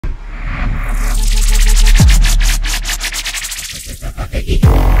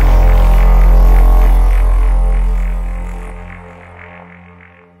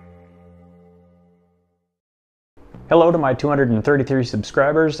Hello to my 233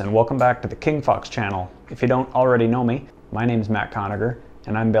 subscribers and welcome back to the King Fox channel. If you don't already know me, my name is Matt Conager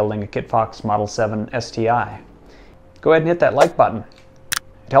and I'm building a Kit Fox Model 7 STI. Go ahead and hit that like button.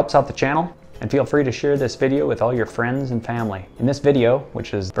 It helps out the channel, and feel free to share this video with all your friends and family. In this video,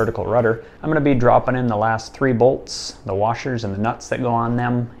 which is vertical rudder, I'm going to be dropping in the last 3 bolts, the washers and the nuts that go on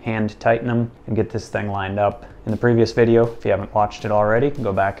them, hand tighten them, and get this thing lined up. In the previous video, if you haven't watched it already,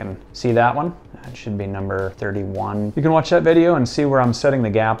 go back and see that one. It should be number 31. You can watch that video and see where I'm setting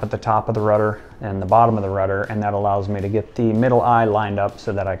the gap at the top of the rudder and the bottom of the rudder, and that allows me to get the middle eye lined up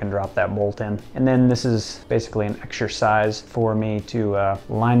so that I can drop that bolt in. And then this is basically an exercise for me to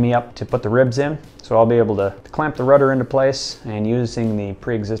line me up to put the ribs in. So I'll be able to clamp the rudder into place, and using the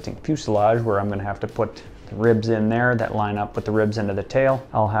pre-existing fuselage where I'm going to have to put the ribs in there that line up with the ribs into the tail,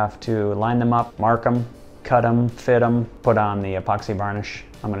 I'll have to line them up, mark them, cut them, fit them, put on the epoxy varnish.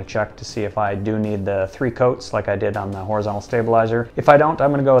 I'm going to check to see if I do need the 3 coats like I did on the horizontal stabilizer. If I don't, I'm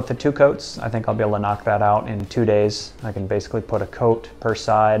going to go with the 2 coats. I think I'll be able to knock that out in 2 days. I can basically put a coat per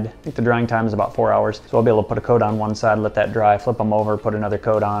side. I think the drying time is about 4 hours. So I'll be able to put a coat on one side, let that dry, flip them over, put another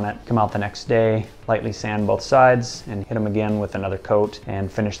coat on it, come out the next day, lightly sand both sides, and hit them again with another coat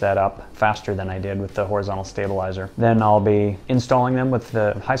and finish that up faster than I did with the horizontal stabilizer. Then I'll be installing them with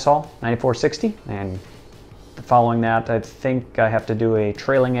the Hysol 9460, and following that, I think I have to do a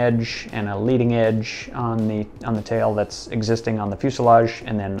trailing edge and a leading edge on the tail that's existing on the fuselage,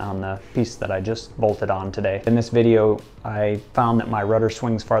 and then on the piece that I just bolted on today. In this video, I found that my rudder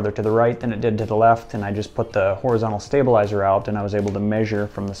swings farther to the right than it did to the left, and I just put the horizontal stabilizer out, and I was able to measure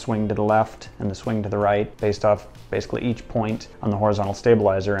from the swing to the left and the swing to the right based off basically each point on the horizontal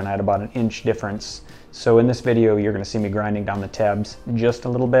stabilizer, and I had about an inch difference. So in this video, you're going to see me grinding down the tabs just a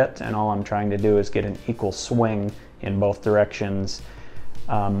little bit, and all I'm trying to do is get an equal swing in both directions.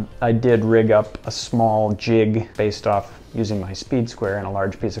 I did rig up a small jig based off using my speed square and a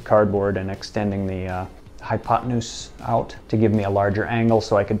large piece of cardboard and extending the hypotenuse out to give me a larger angle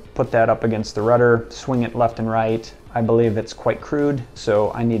so I could put that up against the rudder, swing it left and right. I believe it's quite crude,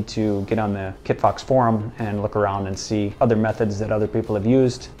 so I need to get on the Kit Fox forum and look around and see other methods that other people have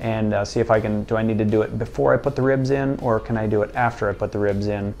used, and see if I can, do I need to do it before I put the ribs in, or can I do it after I put the ribs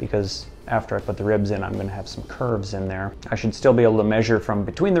in? Because after I put the ribs in, I'm going to have some curves in there. I should still be able to measure from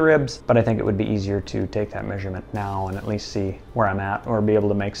between the ribs, but I think it would be easier to take that measurement now and at least see where I'm at, or be able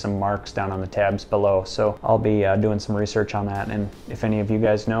to make some marks down on the tabs below. So I'll be doing some research on that, and if any of you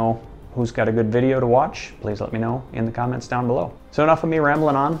guys know who's got a good video to watch, please let me know in the comments down below. So enough of me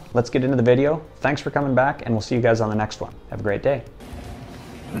rambling on, let's get into the video. Thanks for coming back, and we'll see you guys on the next one. Have a great day.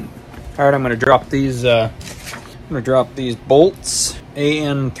 All right, I'm gonna drop these bolts,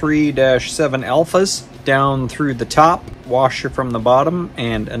 AN3-7 alphas, down through the top, washer from the bottom,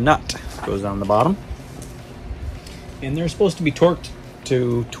 and a nut goes on the bottom. And they're supposed to be torqued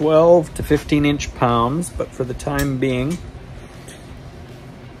to 12 to 15 inch-pounds, but for the time being,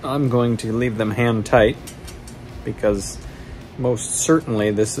 I'm going to leave them hand tight because most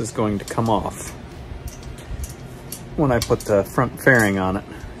certainly this is going to come off when I put the front fairing on it.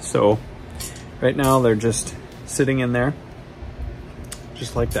 So right now they're just sitting in there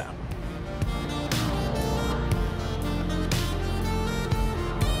just like that.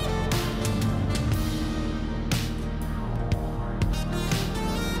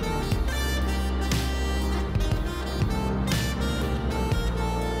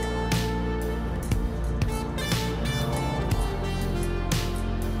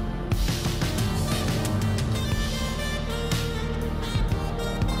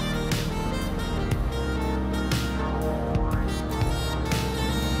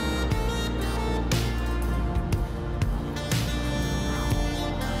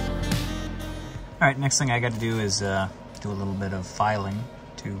 All right, next thing I got to do is do a little bit of filing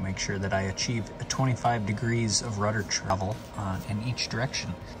to make sure that I achieve 25 degrees of rudder travel in each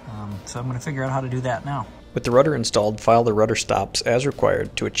direction. So I'm going to figure out how to do that now. With the rudder installed, file the rudder stops as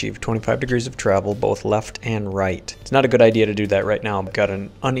required to achieve 25 degrees of travel both left and right. It's not a good idea to do that right now. I've got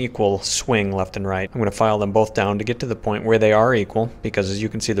an unequal swing left and right. I'm going to file them both down to get to the point where they are equal, because as you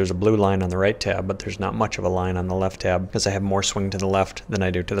can see there's a blue line on the right tab, but there's not much of a line on the left tab because I have more swing to the left than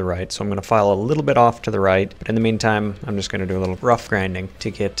I do to the right. So I'm going to file a little bit off to the right, but in the meantime I'm just going to do a little rough grinding to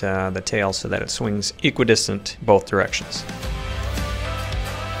get the tail so that it swings equidistant both directions.